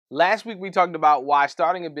Last week, we talked about why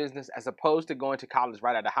starting a business as opposed to going to college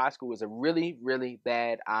right out of high school is a really, really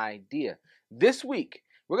bad idea. This week,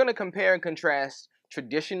 we're going to compare and contrast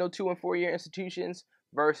traditional 2- and 4-year institutions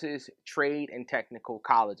versus trade and technical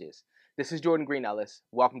colleges. This is Jordan Green-Ellis.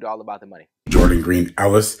 Welcome to All About the Money. Jordan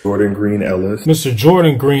Green-Ellis. Jordan Green-Ellis. Mr.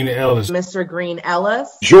 Jordan Green-Ellis. Mr.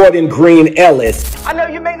 Green-Ellis. Jordan Green-Ellis. I know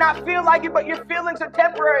you may not feel like it, but your feelings are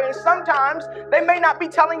temporary, and sometimes they may not be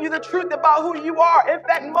telling you the truth about who you are. In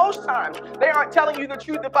fact, most times they aren't telling you the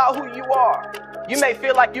truth about who you are. You may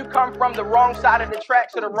feel like you come from the wrong side of the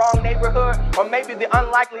tracks or the wrong neighborhood, or maybe the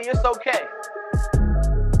unlikely is okay.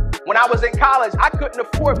 When I was in college, I couldn't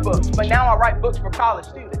afford books, but now I write books for college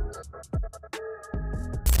students.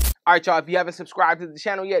 All right, y'all, if you haven't subscribed to the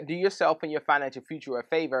channel yet, do yourself and your financial future a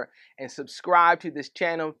favor and subscribe to this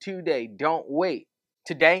channel today. Don't wait.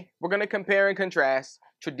 Today, we're going to compare and contrast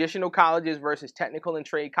traditional colleges versus technical and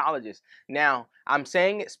trade colleges. Now, I'm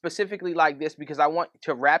saying it specifically like this because I want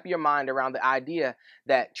to wrap your mind around the idea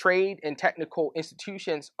that trade and technical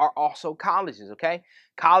institutions are also colleges, okay?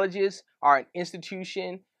 Colleges are an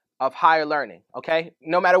institution of higher learning, okay?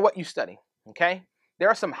 No matter what you study, okay? There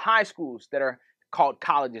are some high schools that are called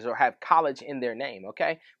colleges or have college in their name,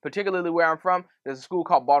 okay? Particularly where I'm from, there's a school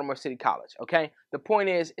called Baltimore City College, okay? The point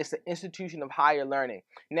is, it's an institution of higher learning.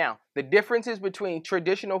 Now, the differences between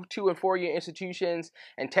traditional 2- and 4-year institutions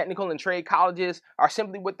and technical and trade colleges are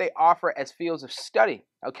simply what they offer as fields of study,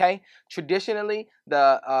 okay? Traditionally,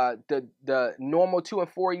 the normal 2-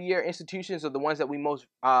 and 4-year institutions are the ones that we most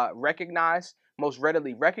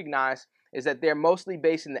readily recognize, is that they're mostly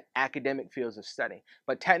based in the academic fields of study.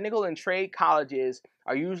 But technical and trade colleges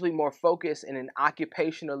are usually more focused in an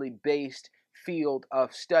occupationally based field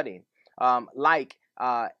of study, like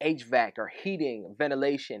HVAC or heating,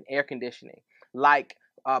 ventilation, air conditioning, like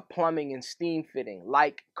plumbing and steam fitting,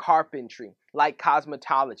 like carpentry, like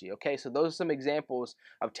cosmetology. Okay, so those are some examples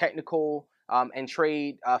of technical and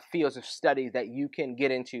trade fields of study that you can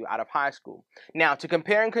get into out of high school. Now, to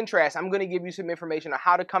compare and contrast, I'm going to give you some information on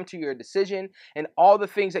how to come to your decision and all the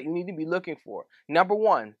things that you need to be looking for. Number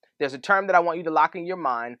one, there's a term that I want you to lock in your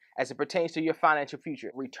mind as it pertains to your financial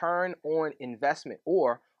future: return on investment,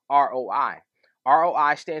 or ROI.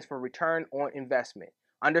 ROI stands for return on investment.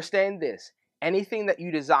 Understand this: anything that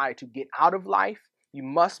you desire to get out of life, you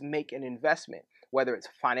must make an investment. Whether it's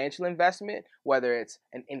a financial investment, whether it's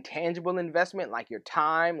an intangible investment like your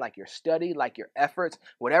time, like your study, like your efforts,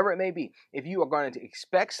 whatever it may be. If you are going to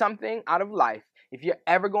expect something out of life, if you're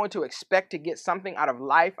ever going to expect to get something out of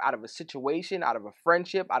life, out of a situation, out of a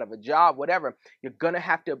friendship, out of a job, whatever, you're going to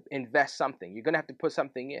have to invest something. You're going to have to put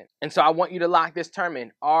something in. And so I want you to lock this term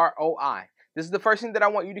in, ROI. This is the first thing that I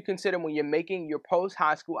want you to consider when you're making your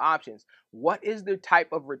post-high school options. What is the type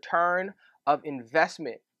of return of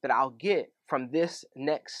investment that I'll get from this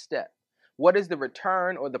next step? What is the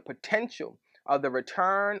return or the potential of the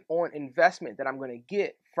return on investment that I'm going to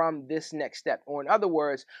get from this next step? Or in other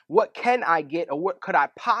words, what can I get, or what could I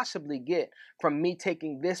possibly get from me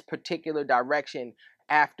taking this particular direction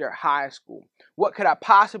after high school? What could I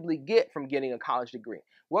possibly get from getting a college degree?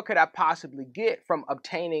 What could I possibly get from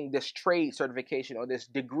obtaining this trade certification or this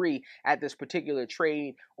degree at this particular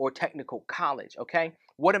trade or technical college, okay?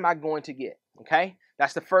 What am I going to get, okay?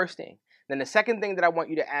 That's the first thing. Then the second thing that I want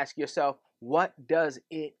you to ask yourself: what does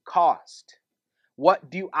it cost? What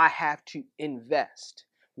do I have to invest?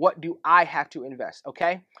 What do I have to invest,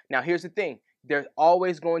 okay? Now, here's the thing. There's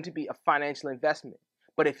always going to be a financial investment.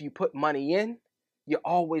 But if you put money in, you're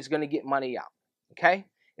always going to get money out, okay?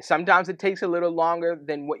 Sometimes it takes a little longer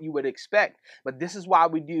than what you would expect, but this is why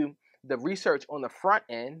we do the research on the front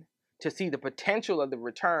end to see the potential of the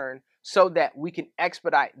return so that we can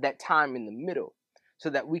expedite that time in the middle, so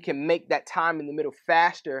that we can make that time in the middle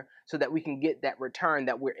faster so that we can get that return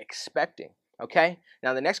that we're expecting, okay?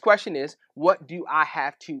 Now, the next question is, what do I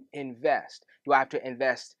have to invest? Do I have to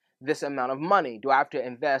invest this amount of money? Do I have to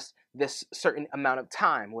invest this certain amount of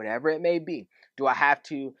time, whatever it may be? Do I have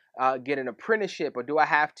to get an apprenticeship, or do I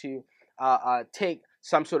have to take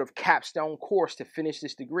some sort of capstone course to finish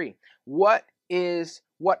this degree? What are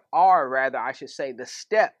the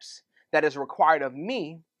steps that is required of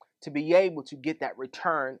me to be able to get that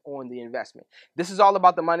return on the investment? This is all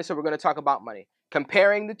about the money, so we're going to talk about money.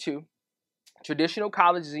 Comparing the two, traditional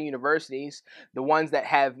colleges and universities, the ones that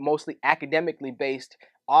have mostly academically based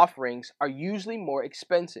offerings, are usually more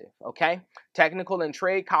expensive, okay? Technical and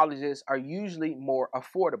trade colleges are usually more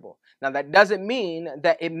affordable. Now, that doesn't mean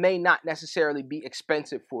that it may not necessarily be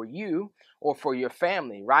expensive for you or for your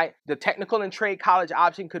family, right? The technical and trade college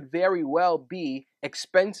option could very well be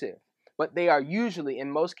expensive, but they are usually, in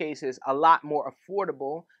most cases, a lot more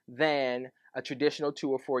affordable than a traditional 2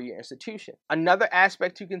 or 4 year institution. Another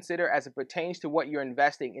aspect to consider as it pertains to what you're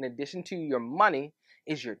investing in addition to your money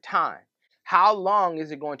is your time. How long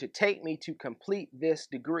is it going to take me to complete this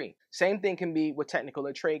degree? Same thing can be with technical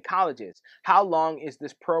or trade colleges. How long is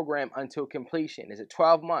this program until completion? Is it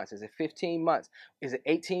 12 months? Is it 15 months? Is it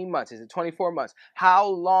 18 months? Is it 24 months? How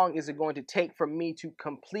long is it going to take for me to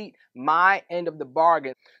complete my end of the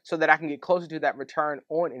bargain so that I can get closer to that return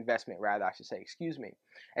on investment, rather, I should say, excuse me.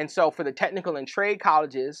 And so for the technical and trade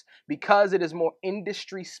colleges, because it is more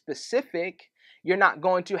industry specific, you're not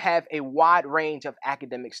going to have a wide range of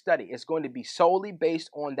academic study. It's going to be solely based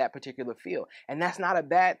on that particular field. And that's not a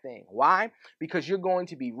bad thing. Why? Because you're going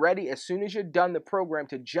to be ready as soon as you're done the program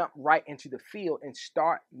to jump right into the field and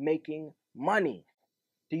start making money.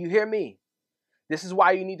 Do you hear me? This is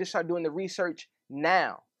why you need to start doing the research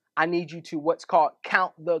now. I need you to what's called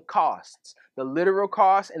count the costs, the literal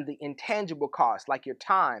costs and the intangible costs, like your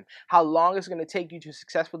time, how long it's going to take you to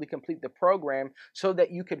successfully complete the program so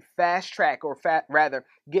that you can fast track or rather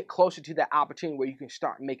get closer to that opportunity where you can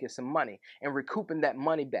start making some money and recouping that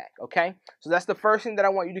money back, okay? So that's the first thing that I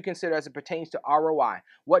want you to consider as it pertains to ROI.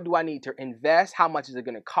 What do I need to invest? How much is it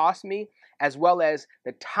going to cost me? As well as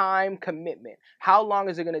the time commitment. How long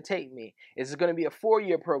is it going to take me? Is it going to be a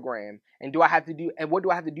 4-year program? And what do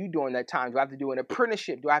I have to do during that time? Do I have to do an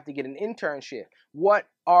apprenticeship? Do I have to get an internship? What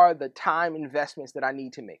are the time investments that I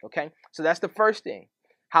need to make? Okay, so that's the first thing.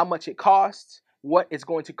 How much it costs, what it's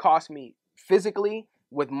going to cost me physically,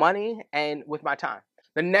 with money, and with my time.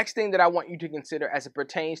 The next thing that I want you to consider as it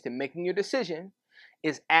pertains to making your decision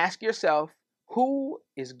is ask yourself, who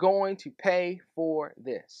is going to pay for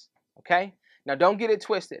this? Okay? Now, don't get it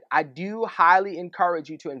twisted. I do highly encourage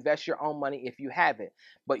you to invest your own money if you have it.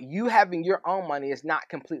 But you having your own money is not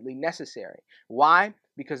completely necessary. Why?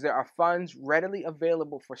 Because there are funds readily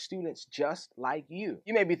available for students just like you.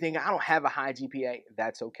 You may be thinking, I don't have a high GPA.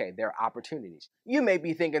 That's okay. There are opportunities. You may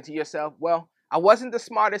be thinking to yourself, well, I wasn't the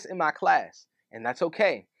smartest in my class. And that's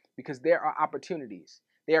okay, because there are opportunities.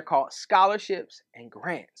 They are called scholarships and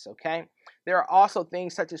grants, okay? There are also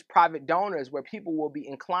things such as private donors where people will be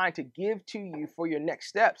inclined to give to you for your next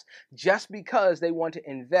steps just because they want to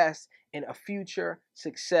invest in a future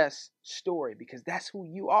success story, because that's who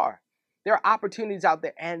you are. There are opportunities out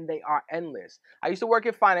there and they are endless. I used to work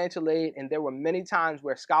in financial aid and there were many times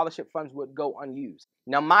where scholarship funds would go unused.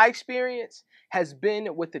 Now, my experience has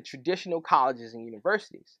been with the traditional colleges and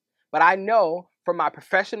universities. But I know from my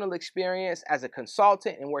professional experience as a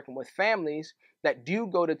consultant and working with families that do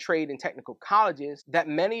go to trade and technical colleges, that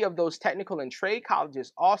many of those technical and trade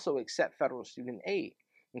colleges also accept federal student aid.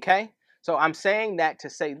 Okay? So I'm saying that to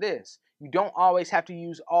say this. You don't always have to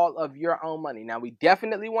use all of your own money. Now, we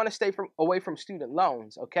definitely want to stay away from student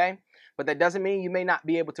loans, okay? But that doesn't mean you may not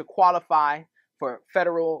be able to qualify for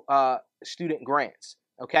federal student grants.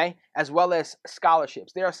 Okay, as well as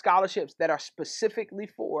scholarships. There are scholarships that are specifically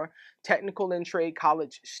for technical and trade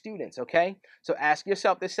college students, okay? So ask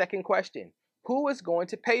yourself the second question. Who is going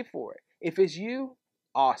to pay for it? If it's you,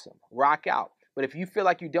 awesome, rock out. But if you feel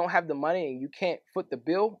like you don't have the money and you can't foot the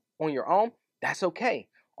bill on your own, that's okay.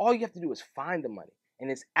 All you have to do is find the money,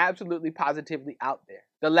 and it's absolutely positively out there.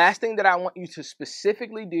 The last thing that I want you to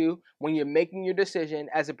specifically do when you're making your decision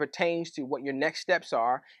as it pertains to what your next steps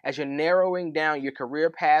are, as you're narrowing down your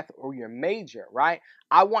career path or your major, right?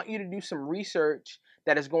 I want you to do some research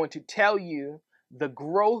that is going to tell you the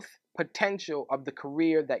growth potential of the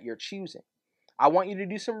career that you're choosing. I want you to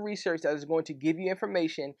do some research that is going to give you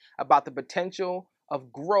information about the potential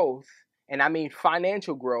of growth, and I mean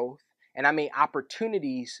financial growth, and I mean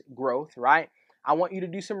opportunities growth, right? I want you to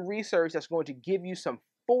do some research that's going to give you some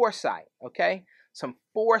foresight, okay? Some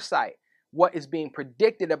foresight. What is being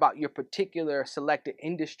predicted about your particular selected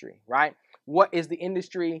industry, right? What is the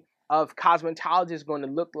industry of cosmetologists going to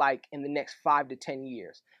look like in the next 5 to 10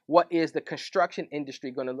 years? What is the construction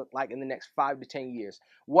industry going to look like in the next 5 to 10 years?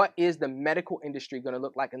 What is the medical industry going to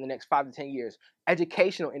look like in the next 5 to 10 years?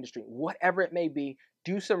 Educational industry, whatever it may be,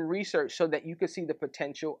 do some research so that you can see the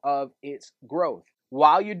potential of its growth.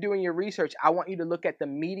 While you're doing your research, I want you to look at the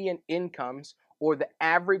median incomes or the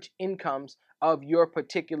average incomes of your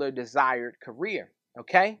particular desired career,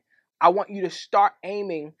 okay? I want you to start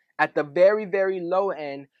aiming at the very, very low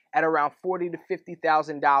end at around $40,000 to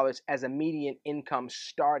 $50,000 as a median income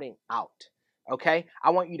starting out, okay?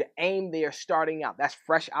 I want you to aim there starting out. That's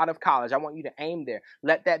fresh out of college. I want you to aim there.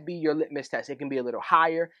 Let that be your litmus test. It can be a little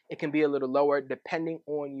higher. It can be a little lower depending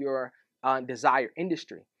on your desired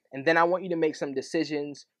industry. And then I want you to make some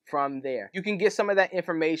decisions from there. You can get some of that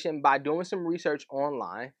information by doing some research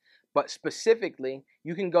online, But specifically,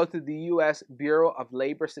 you can go through the U.S. Bureau of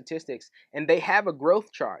Labor Statistics, and they have a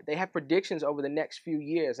growth chart. They have predictions over the next few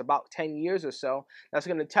years, about 10 years or so, that's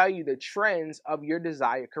going to tell you the trends of your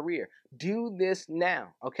desired career. Do this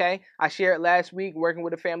now, okay? I shared last week working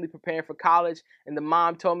with a family preparing for college, and the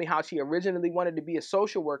mom told me how she originally wanted to be a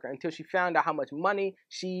social worker until she found out how much money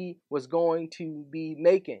she was going to be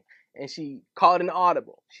making. And she called an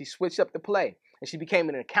audible. She switched up the play, and she became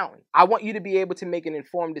an accountant. I want you to be able to make an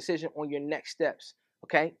informed decision on your next steps,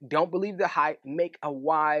 okay? Don't believe the hype. Make a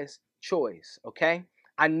wise choice, okay?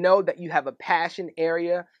 I know that you have a passion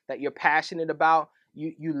area that you're passionate about.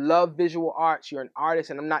 You love visual arts. You're an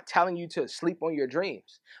artist, and I'm not telling you to sleep on your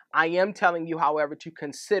dreams. I am telling you, however, to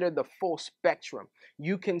consider the full spectrum.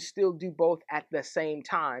 You can still do both at the same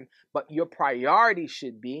time, but your priority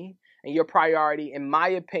should be, and your priority, in my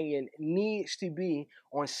opinion, needs to be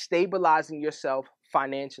on stabilizing yourself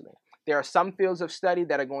financially. There are some fields of study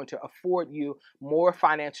that are going to afford you more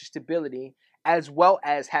financial stability, as well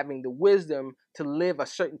as having the wisdom to live a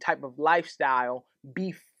certain type of lifestyle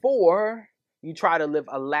before you try to live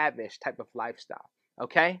a lavish type of lifestyle,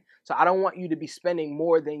 okay? So I don't want you to be spending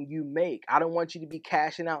more than you make. I don't want you to be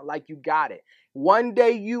cashing out like you got it. One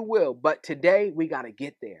day you will, but today we got to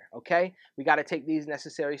get there, okay? We got to take these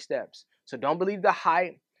necessary steps. So don't believe the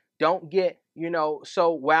hype. Don't get,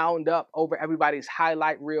 so wound up over everybody's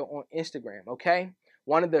highlight reel on Instagram, okay?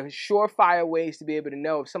 One of the surefire ways to be able to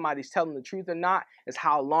know if somebody's telling the truth or not is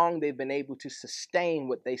how long they've been able to sustain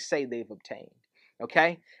what they say they've obtained.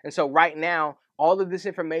 Okay? And so right now, all of this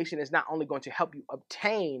information is not only going to help you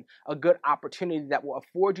obtain a good opportunity that will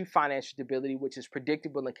afford you financial stability, which is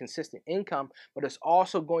predictable and consistent income, but it's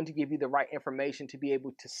also going to give you the right information to be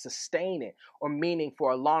able to sustain it, or meaning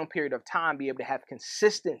for a long period of time, be able to have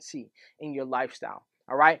consistency in your lifestyle.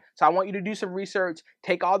 All right. So I want you to do some research,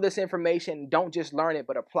 take all this information, don't just learn it,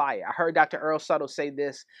 but apply it. I heard Dr. Earl Suttle say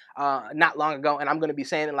this not long ago, and I'm going to be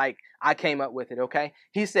saying it like I came up with it. OK,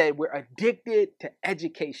 he said, we're addicted to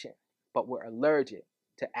education, but we're allergic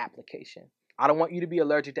to application. I don't want you to be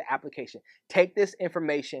allergic to application. Take this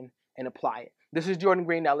information and apply it. This is Jordan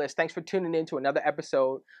Green-Ellis. Thanks for tuning in to another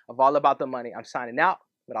episode of All About the Money. I'm signing out,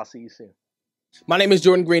 but I'll see you soon. My name is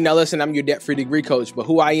Jordan Green-Ellis, and I'm your debt-free degree coach, but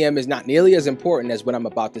who I am is not nearly as important as what I'm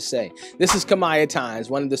about to say. This is Kamaya Tynes,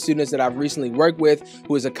 one of the students that I've recently worked with,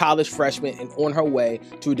 who is a college freshman and on her way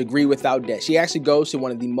to a degree without debt. She actually goes to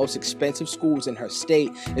one of the most expensive schools in her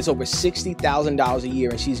state. It's over $60,000 a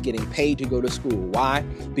year, and she's getting paid to go to school. Why?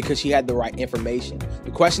 Because she had the right information.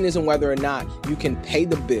 The question isn't whether or not you can pay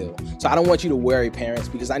the bill. So I don't want you to worry, parents,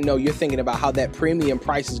 because I know you're thinking about how that premium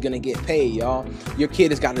price is going to get paid, y'all. Your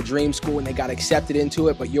kid has got a dream school, and they got accepted into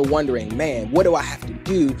it, but you're wondering, man, what do I have to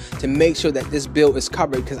do to make sure that this bill is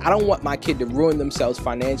covered? Because I don't want my kid to ruin themselves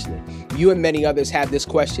financially. You and many others have this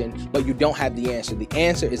question, but you don't have the answer. The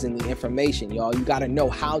answer is in the information, y'all. You got to know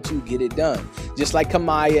how to get it done. Just like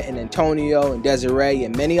Kamaya and Antonio and Desiree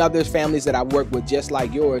and many other families that I work with just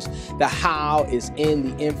like yours, the how is in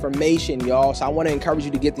the information, y'all. So I want to encourage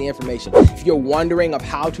you to get the information. If you're wondering of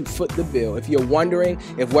how to foot the bill, if you're wondering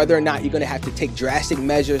if whether or not you're going to have to take drastic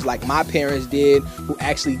measures like my parents did, who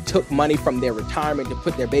actually took money from their retirement to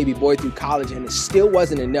put their baby boy through college, and it still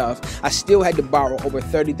wasn't enough. I still had to borrow over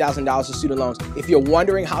 $30,000 of student loans. If you're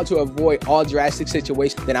wondering how to avoid all drastic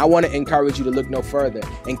situations, then I want to encourage you to look no further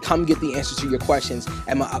and come get the answers to your questions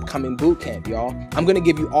at my upcoming boot camp, y'all. I'm going to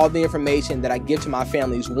give you all the information that I give to my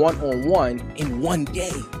families one-on-one in one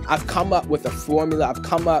day. I've come up with a formula. I've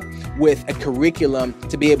come up with a curriculum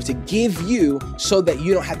to be able to give you so that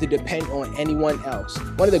you don't have to depend on anyone else.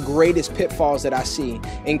 One of the greatest pitfalls that I see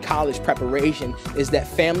in college preparation is that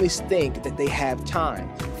families think that they have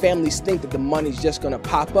time. Families think that the money's just going to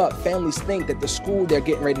pop up. Families think that the school they're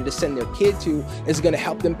getting ready to send their kid to is going to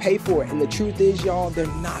help them pay for it. And the truth is, y'all, they're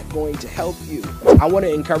not going to help you. I want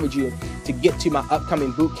to encourage you to get to my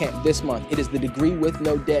upcoming boot camp this month. It is the Degree with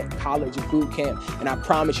No Debt College Boot Camp, and I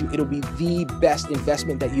promise you it'll be the best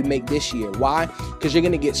investment that you make this year. Why? Because you're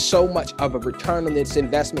going to get so much of a return on this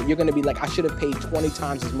investment. You're going to be like, I should have paid 20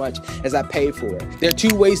 times as much as I paid for it. There are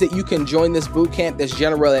two ways that you can join this boot camp. There's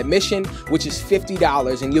general admission, which is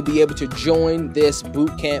 $50, and you'll be able to join this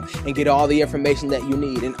boot camp and get all the information that you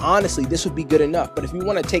need. And honestly, this would be good enough. But if you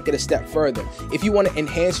want to take it a step further, if you want to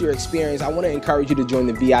enhance your experience, I want to encourage you to join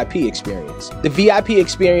the VIP experience. The VIP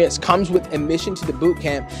experience comes with admission to the boot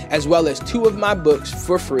camp, as well as 2 of my books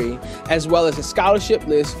for free, as well as a scholarship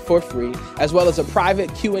list for free, as well as a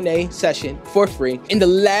private Q&A session for free. And the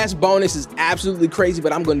last bonus is absolutely crazy,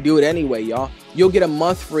 but I'm going to do it anyway, y'all. you'll get a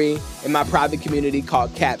month free in my private community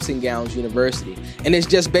called Caps and Gowns University. And it's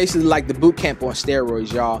just basically like the boot camp on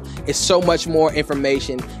steroids, y'all. It's so much more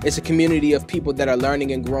information. It's a community of people that are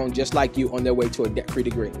learning and growing just like you on their way to a debt-free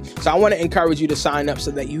degree. So I want to encourage you to sign up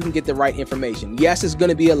so that you can get the right information. Yes, it's going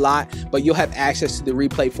to be a lot, but you'll have access to the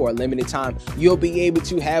replay for a limited time. You'll be able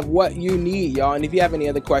to have what you need, y'all. And if you have any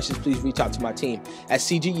other questions, please reach out to my team at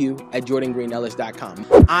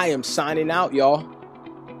cgu@jordangreenellis.com. I am signing out, y'all,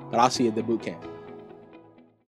 but I'll see you at the boot camp.